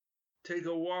take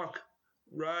a walk,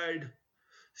 ride,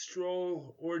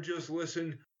 stroll, or just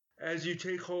listen as you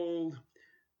take hold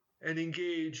and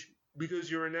engage because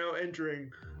you are now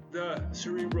entering the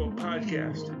Cerebral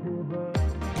Podcast.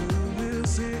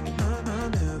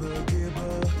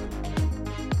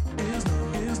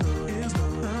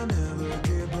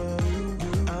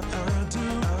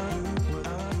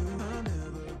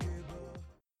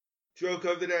 Joke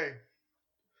of the day.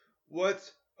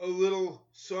 What's a little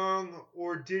song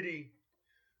or ditty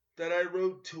that I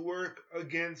wrote to work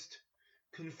against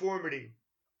conformity?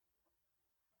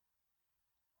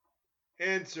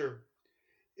 Answer.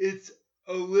 It's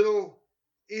a little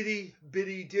itty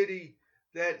bitty ditty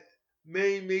that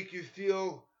may make you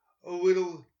feel a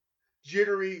little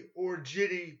jittery or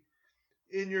jitty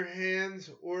in your hands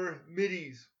or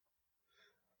middies.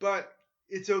 But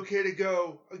it's okay to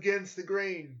go against the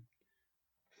grain.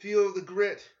 Feel the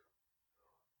grit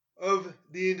of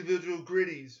the individual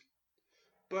gritties,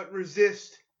 but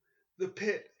resist the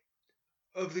pit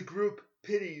of the group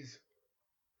pitties.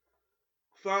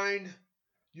 Find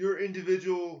your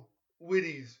individual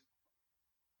witties.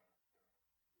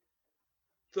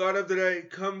 Thought of the day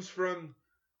comes from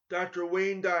Dr.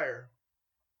 Wayne Dyer.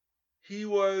 He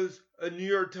was a New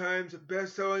York Times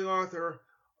best-selling author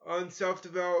on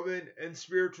self-development and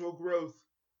spiritual growth.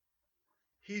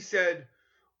 He said,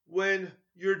 when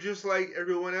you're just like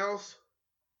everyone else,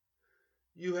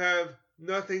 you have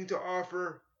nothing to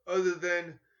offer other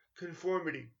than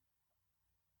conformity.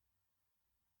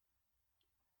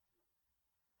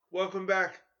 Welcome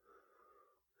back.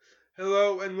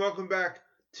 Hello and welcome back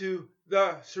to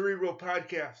the Cerebral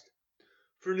Podcast.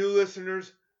 For new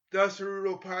listeners, the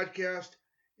Cerebral Podcast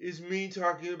is me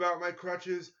talking about my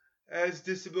crutches as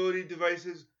disability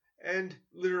devices and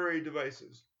literary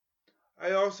devices.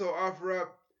 I also offer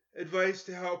up advice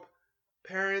to help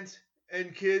parents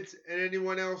and kids and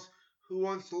anyone else who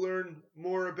wants to learn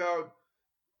more about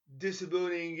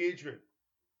disability engagement.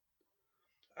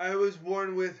 I was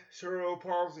born with cerebral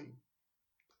palsy.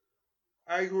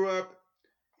 I grew up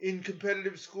in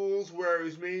competitive schools where I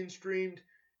was mainstreamed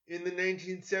in the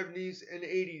 1970s and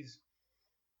 80s.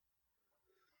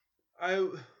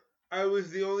 I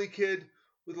was the only kid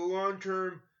with a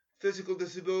long-term physical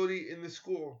disability in the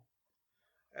school.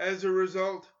 As a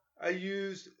result, I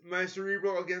used my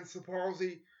cerebral against the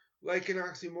palsy like an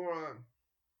oxymoron.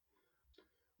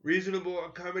 Reasonable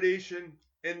accommodation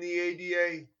and the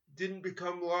ADA didn't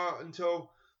become law until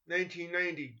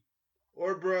 1990,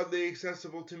 or broadly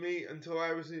accessible to me until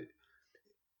I was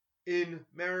in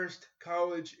Marist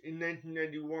College in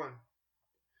 1991.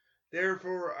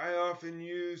 Therefore, I often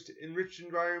used enriched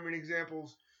environment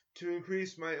examples to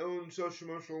increase my own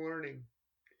social-emotional learning.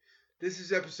 This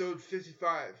is episode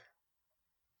 55.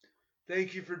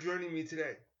 Thank you for joining me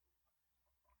today.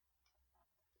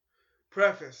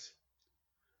 Preface.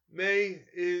 May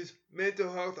is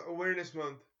Mental Health Awareness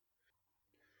Month.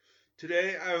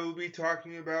 Today I will be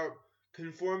talking about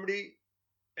conformity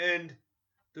and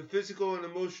the physical and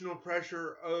emotional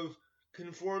pressure of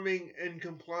conforming and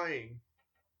complying.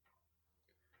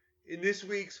 In this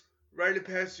week's Rite of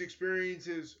Passage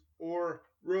Experiences, or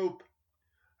ROPE,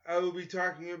 I will be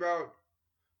talking about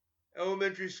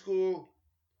elementary school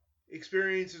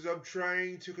experiences of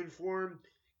trying to conform,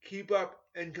 keep up,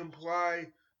 and comply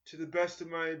to the best of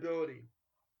my ability.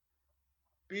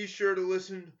 Be sure to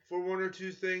listen for one or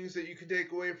two things that you can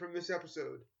take away from this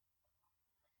episode.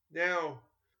 Now,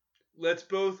 let's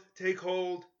both take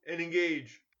hold and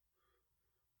engage.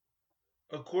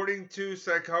 According to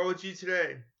Psychology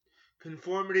Today,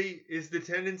 conformity is the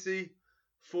tendency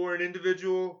for an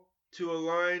individual to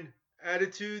align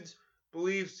attitudes,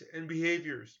 beliefs, and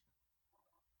behaviors.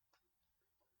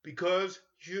 Because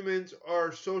humans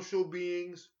are social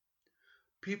beings,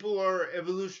 people are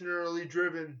evolutionarily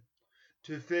driven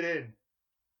to fit in.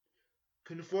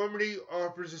 Conformity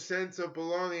offers a sense of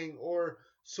belonging or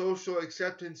social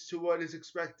acceptance to what is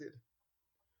expected.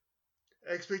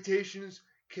 Expectations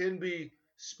can be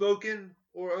spoken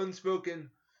or unspoken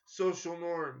social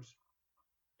norms.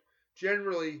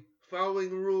 Generally, following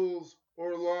rules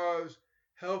or laws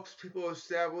helps people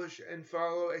establish and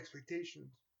follow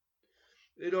expectations.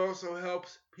 It also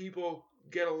helps people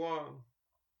get along.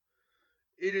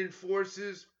 It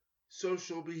enforces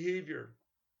social behavior.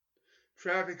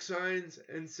 Traffic signs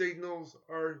and signals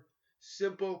are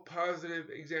simple positive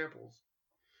examples.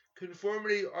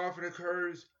 Conformity often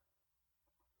occurs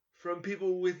from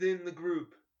people within the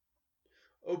group.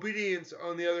 Obedience,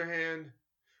 on the other hand,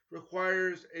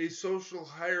 requires a social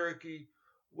hierarchy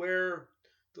where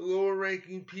the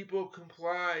lower-ranking people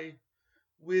comply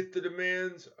with the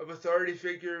demands of authority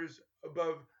figures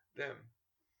above them.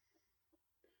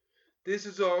 This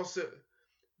is also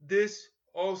this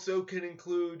also can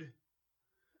include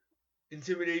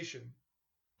intimidation.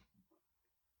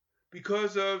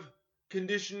 Because of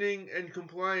conditioning and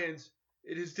compliance,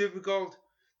 it is difficult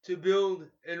to build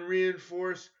and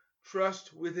reinforce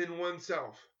trust within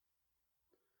oneself.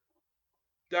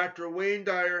 Dr. Wayne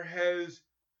Dyer has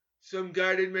some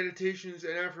guided meditations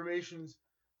and affirmations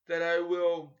that I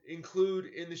will include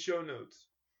in the show notes.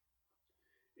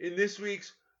 In this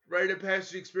week's Rite of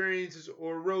Passage Experiences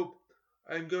or ROPE,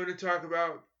 I'm going to talk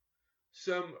about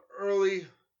some early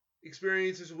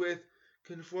experiences with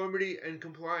conformity and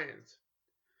compliance.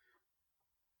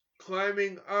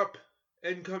 Climbing up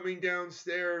and coming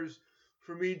downstairs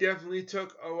for me definitely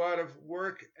took a lot of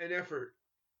work and effort.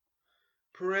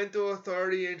 Parental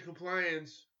authority and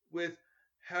compliance with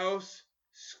house,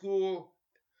 school,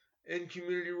 and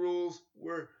community rules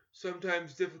were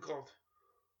sometimes difficult.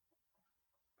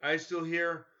 I still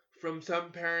hear from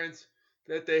some parents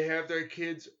that they have their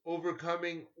kids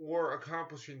overcoming or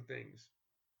accomplishing things.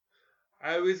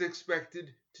 I was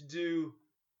expected to do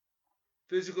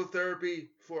physical therapy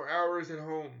for hours at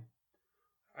home.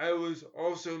 I was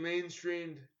also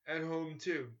mainstreamed at home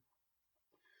too.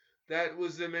 That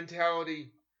was the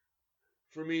mentality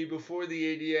for me before the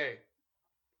ADA.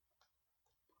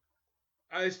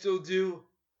 I still do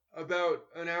about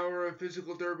an hour of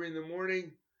physical therapy in the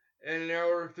morning and an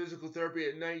hour of physical therapy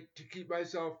at night to keep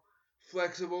myself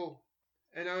flexible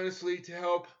and honestly to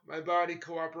help my body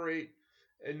cooperate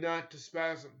and not to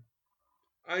spasm.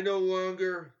 I no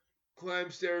longer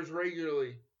climb stairs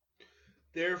regularly.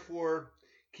 Therefore,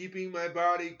 keeping my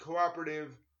body cooperative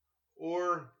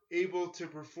or able to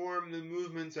perform the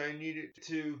movements I need it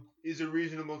to is a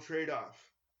reasonable trade-off.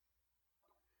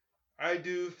 I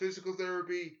do physical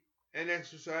therapy and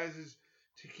exercises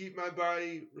to keep my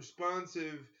body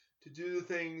responsive to do the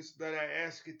things that I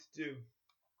ask it to do.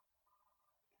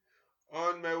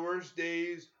 On my worst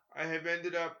days, I have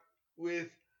ended up with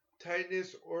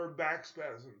tightness or back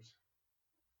spasms.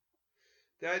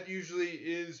 That usually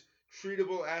is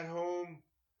treatable at home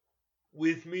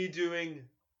with me doing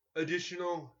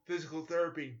additional physical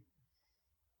therapy.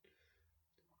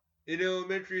 In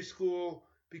elementary school,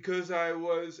 because I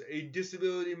was a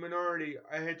disability minority,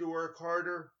 I had to work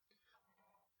harder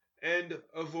and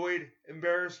avoid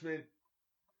embarrassment.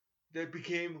 That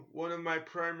became one of my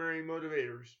primary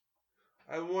motivators.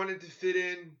 I wanted to fit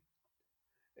in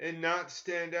and not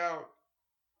stand out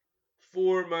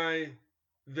for my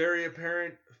very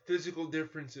apparent physical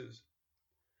differences.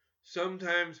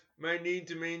 Sometimes my need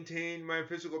to maintain my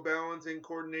physical balance and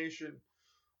coordination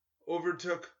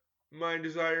overtook my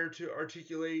desire to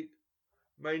articulate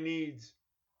my needs.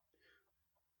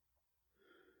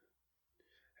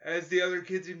 As the other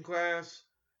kids in class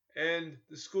and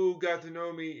the school got to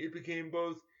know me, it became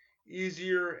both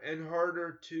easier and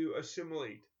harder to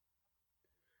assimilate.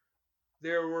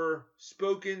 There were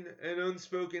spoken and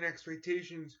unspoken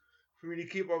expectations for me to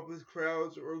keep up with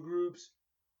crowds or groups,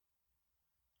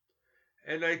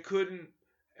 and I couldn't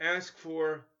ask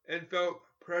for and felt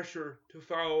pressure to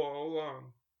follow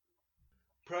along.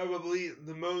 Probably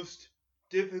the most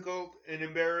difficult and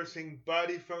embarrassing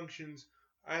body functions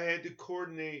I had to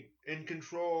coordinate and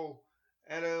control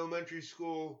at elementary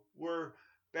school were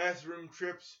bathroom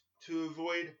trips to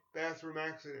avoid bathroom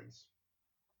accidents,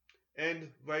 and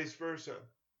vice versa.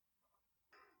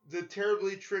 The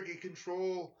terribly tricky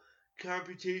control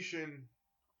computation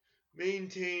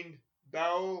maintained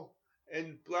bowel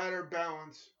and bladder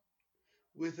balance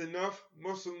with enough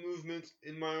muscle movements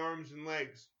in my arms and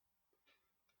legs.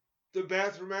 The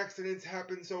bathroom accidents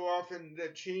happened so often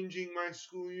that changing my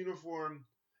school uniform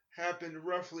happened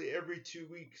roughly every 2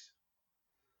 weeks.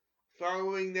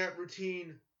 Following that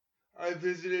routine, I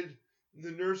visited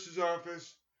the nurse's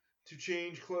office to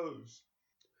change clothes.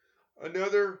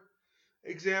 Another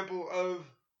example of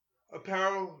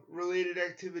apparel-related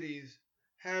activities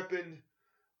happened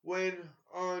when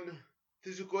on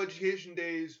physical education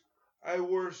days I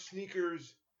wore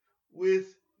sneakers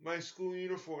with my school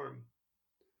uniform.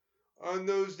 On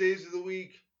those days of the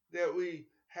week that we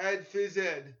had phys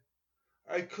ed,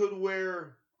 I could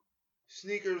wear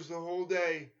sneakers the whole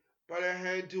day, but I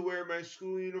had to wear my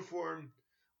school uniform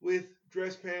with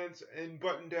dress pants and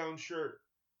button-down shirt.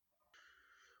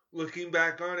 Looking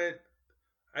back on it,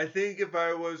 I think if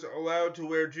I was allowed to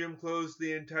wear gym clothes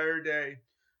the entire day,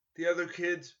 the other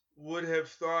kids would have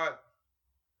thought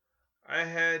I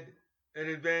had an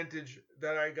advantage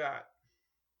that I got.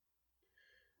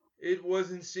 It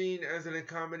wasn't seen as an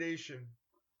accommodation.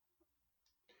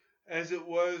 As it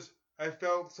was, I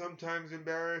felt sometimes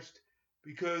embarrassed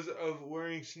because of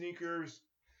wearing sneakers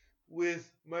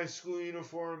with my school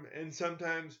uniform, and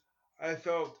sometimes I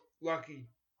felt lucky.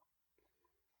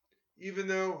 Even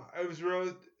though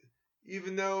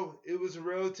even though it was a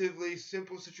relatively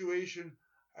simple situation,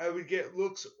 I would get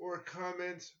looks or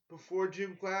comments before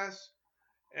gym class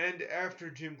and after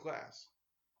gym class.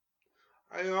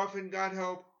 I often got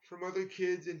help from other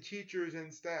kids and teachers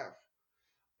and staff,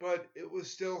 but it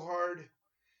was still hard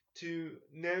to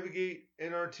navigate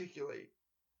and articulate.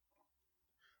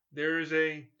 There is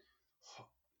a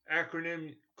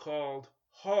acronym called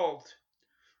HALT,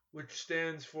 which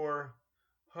stands for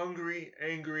hungry,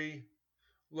 angry,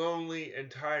 lonely,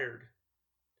 and tired.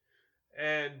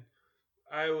 And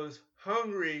I was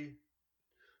hungry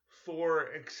for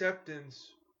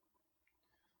acceptance,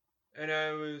 and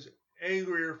I was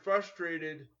angry or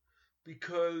frustrated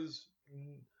because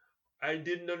I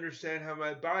didn't understand how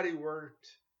my body worked.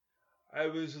 I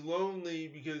was lonely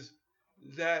because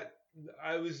that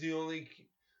I was the only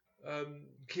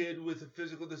kid with a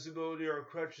physical disability or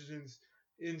crutches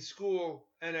in school,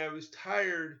 and I was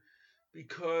tired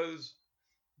because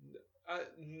I,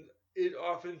 it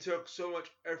often took so much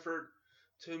effort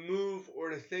to move or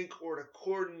to think or to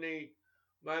coordinate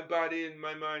my body and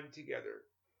my mind together.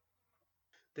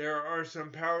 There are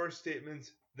some power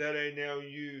statements that I now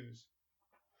use.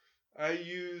 I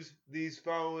use these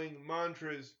following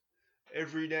mantras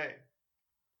every day.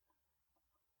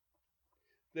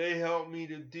 They help me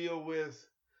to deal with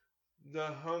the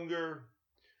hunger,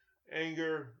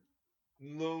 anger,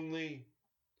 lonely,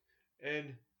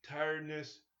 and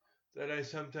tiredness that I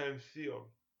sometimes feel.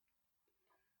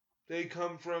 They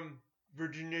come from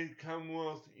Virginia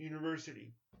Commonwealth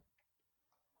University.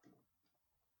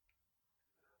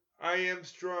 I am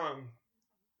strong.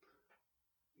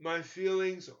 My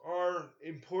feelings are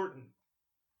important.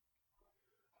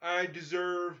 I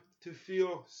deserve to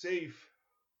feel safe.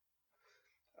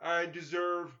 I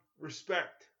deserve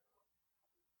respect.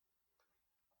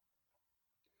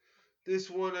 This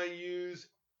one I use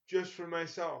just for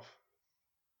myself.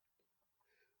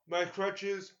 My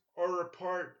crutches are a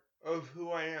part of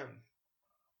who I am.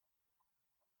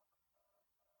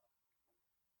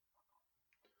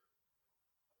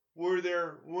 Were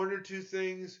there one or two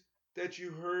things that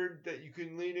you heard that you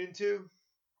can lean into?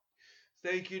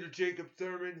 Thank you to Jacob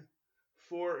Thurman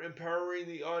for empowering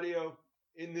the audio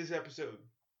in this episode.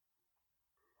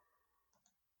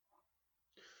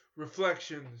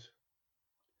 Reflections.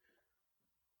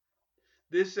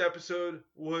 This episode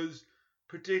was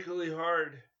particularly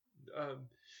hard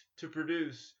to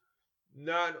produce,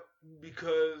 not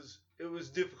because it was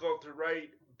difficult to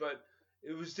write, but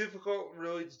it was difficult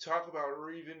really to talk about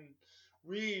or even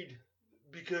read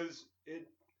because it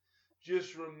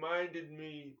just reminded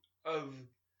me of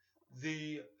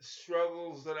the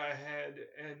struggles that I had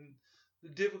and the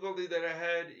difficulty that I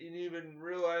had in even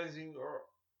realizing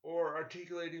or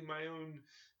articulating my own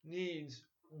needs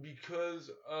because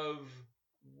of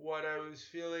what I was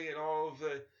feeling and all of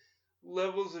the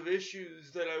levels of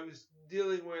issues that I was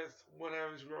dealing with when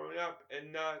I was growing up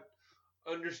and not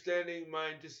understanding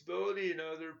my disability and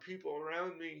other people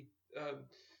around me,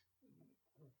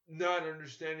 not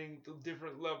understanding the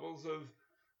different levels of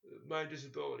my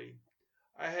disability.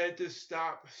 I had to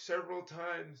stop several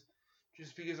times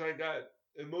just because I got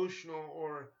emotional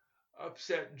or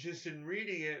upset just in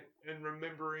reading it and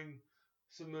remembering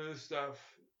some of the stuff.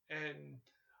 And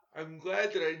I'm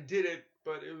glad that I did it,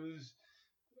 but it was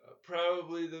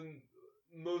probably the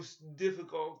most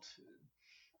difficult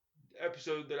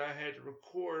episode that I had to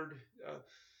record.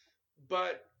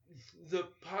 But the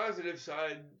positive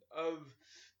side of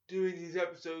doing these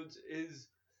episodes is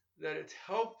that it's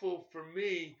helpful for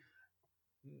me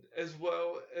as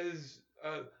well as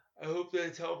I hope that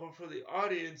it's helpful for the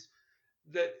audience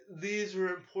that these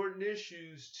are important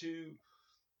issues to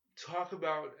talk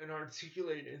about and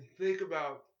articulate and think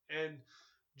about and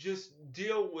just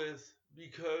deal with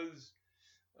because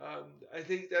I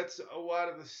think that's a lot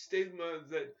of the stigma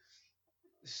that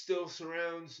still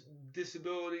surrounds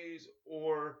disabilities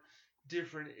or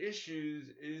different issues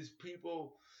is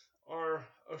people are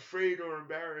afraid or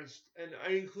embarrassed, and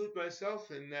I include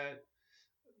myself in that,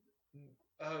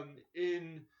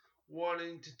 in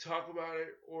wanting to talk about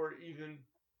it or even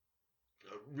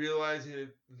realizing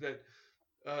that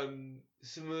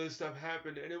some of this stuff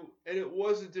happened, and it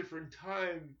was a different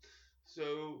time,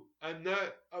 so I'm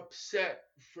not upset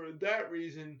for that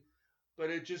reason, but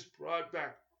it just brought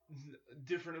back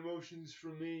different emotions for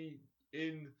me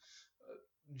in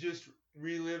just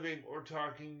reliving or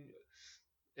talking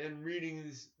and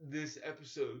reading this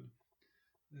episode.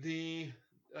 The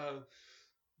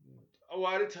a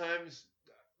lot of times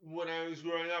when I was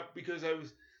growing up, because I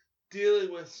was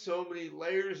dealing with so many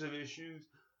layers of issues,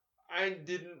 I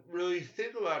didn't really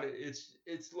think about it.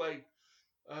 It's like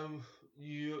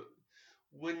you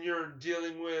when you're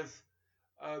dealing with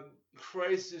um,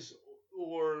 crisis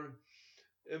or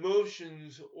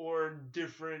emotions or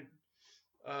different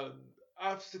um,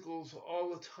 obstacles all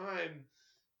the time,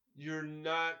 you're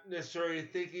not necessarily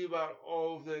thinking about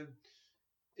all the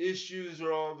issues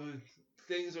or all the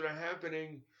things that are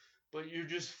happening, but you're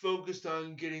just focused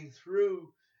on getting through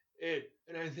it.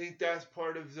 And I think that's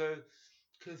part of the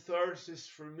catharsis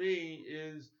for me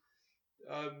is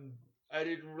um, I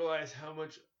didn't realize how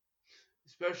much,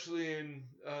 especially in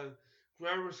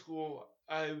grammar school,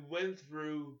 I went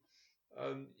through,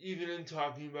 even in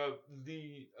talking about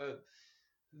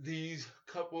these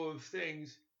couple of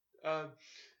things. Uh,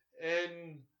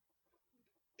 and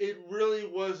it really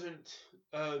wasn't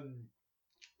um,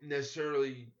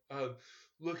 necessarily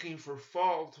looking for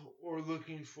fault or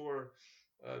looking for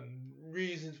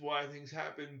reasons why things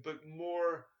happen, but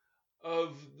more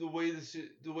of the way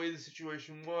the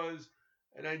situation was.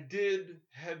 And I did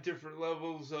have different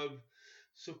levels of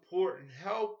support and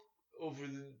help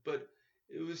but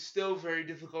it was still very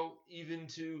difficult even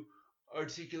to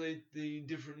articulate the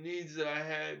different needs that I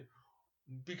had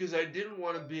because I didn't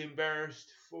want to be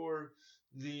embarrassed for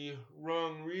the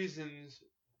wrong reasons,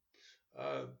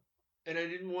 uh, and I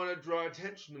didn't want to draw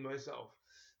attention to myself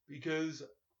because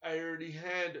I already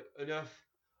had enough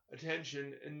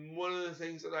attention. And one of the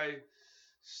things that I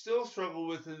still struggle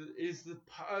with is the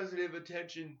positive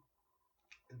attention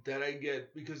that I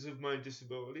get because of my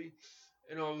disability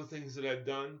and all the things that I've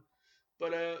done.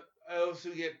 But I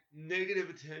also get negative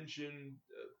attention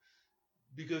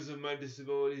because of my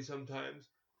disability sometimes.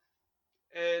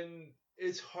 And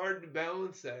it's hard to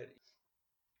balance that.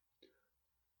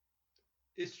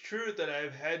 It's true that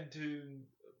I've had to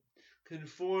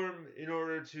conform in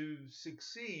order to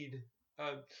succeed.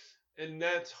 Uh, and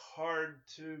that's hard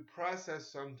to process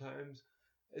sometimes,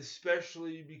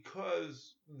 especially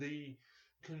because the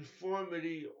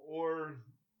conformity or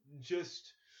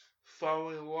just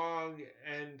following along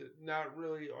and not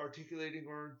really articulating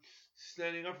or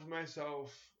standing up for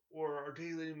myself or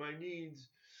articulating my needs,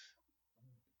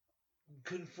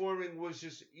 conforming was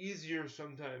just easier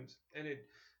sometimes and it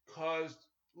caused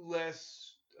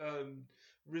less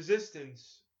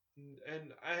resistance.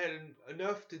 And I had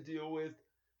enough to deal with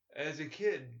as a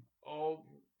kid. All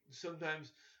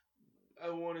sometimes I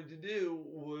wanted to do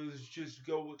was just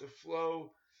go with the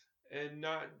flow and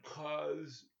not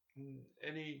cause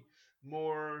any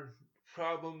more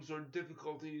problems or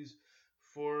difficulties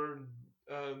for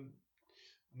um,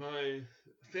 my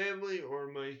family or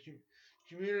my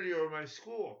community or my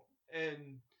school.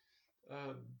 And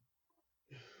um,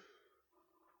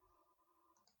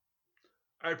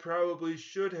 I probably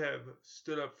should have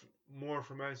stood up more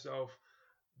for myself,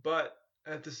 but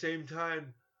at the same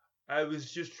time, I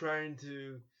was just trying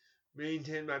to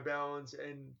maintain my balance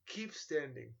and keep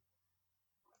standing.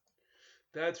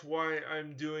 That's why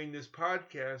I'm doing this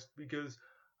podcast because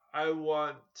I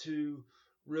want to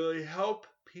really help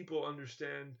people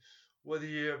understand whether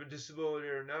you have a disability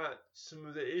or not, some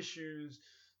of the issues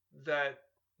that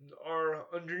are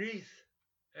underneath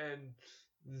and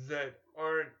that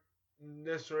aren't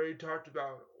necessarily talked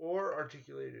about or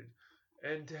articulated,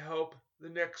 and to help the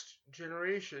next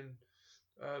generation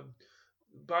um,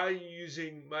 by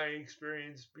using my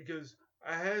experience because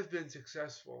I have been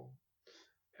successful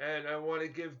and I want to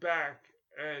give back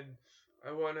and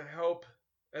I want to help,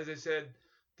 as I said,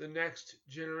 the next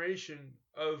generation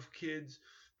of kids,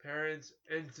 parents,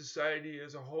 and society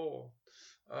as a whole.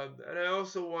 And I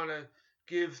also want to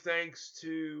give thanks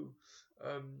to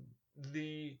um,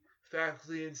 the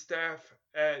faculty and staff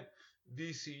at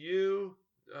VCU,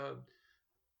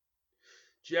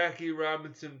 Jackie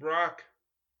Robinson Brock,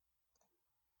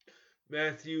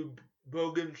 Matthew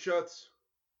Bogenschutz,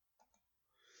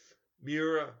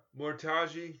 Mira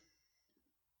Mortaji,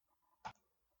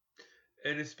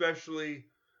 and especially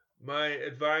my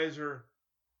advisor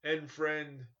and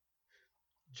friend,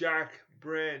 Jack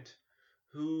Brandt,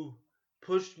 who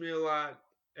pushed me a lot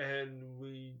and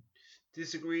we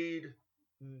disagreed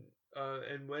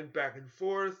and went back and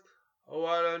forth a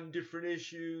lot on different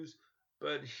issues,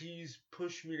 but he's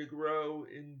pushed me to grow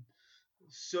in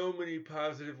so many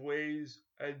positive ways.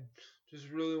 I just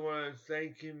really want to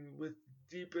thank him with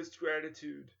deepest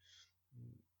gratitude.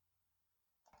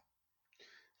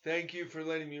 Thank you for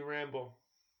letting me ramble.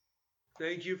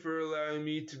 Thank you for allowing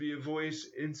me to be a voice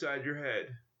inside your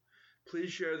head.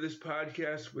 Please share this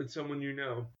podcast with someone you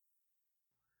know.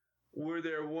 Were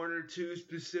there one or two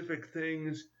specific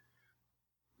things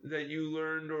that you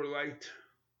learned or liked?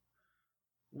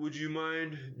 Would you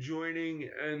mind joining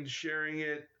and sharing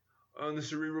it on the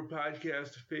Cerebral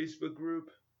Podcast Facebook group.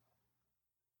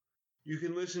 You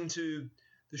can listen to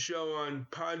the show on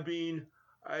Podbean,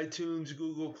 iTunes,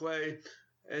 Google Play,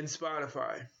 and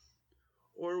Spotify,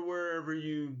 or wherever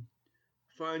you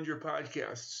find your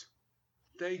podcasts.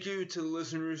 Thank you to the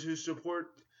listeners who support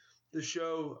the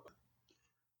show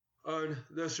on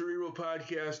the Cerebral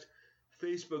Podcast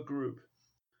Facebook group.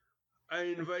 I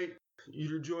invite you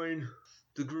to join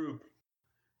the group.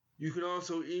 You can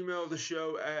also email the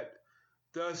show at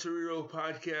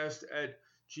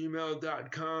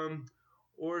thecerebralpodcast@gmail.com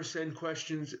or send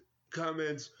questions,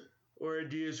 comments, or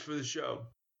ideas for the show.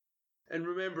 And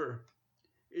remember,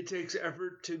 it takes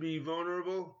effort to be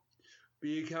vulnerable,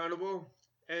 be accountable,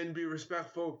 and be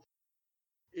respectful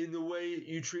in the way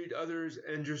you treat others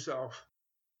and yourself.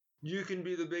 You can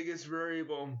be the biggest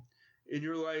variable in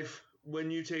your life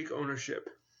when you take ownership.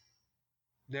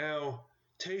 Now,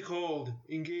 take hold,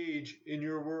 engage in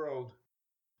your world.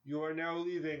 You are now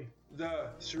leaving the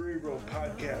Cerebral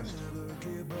Podcast.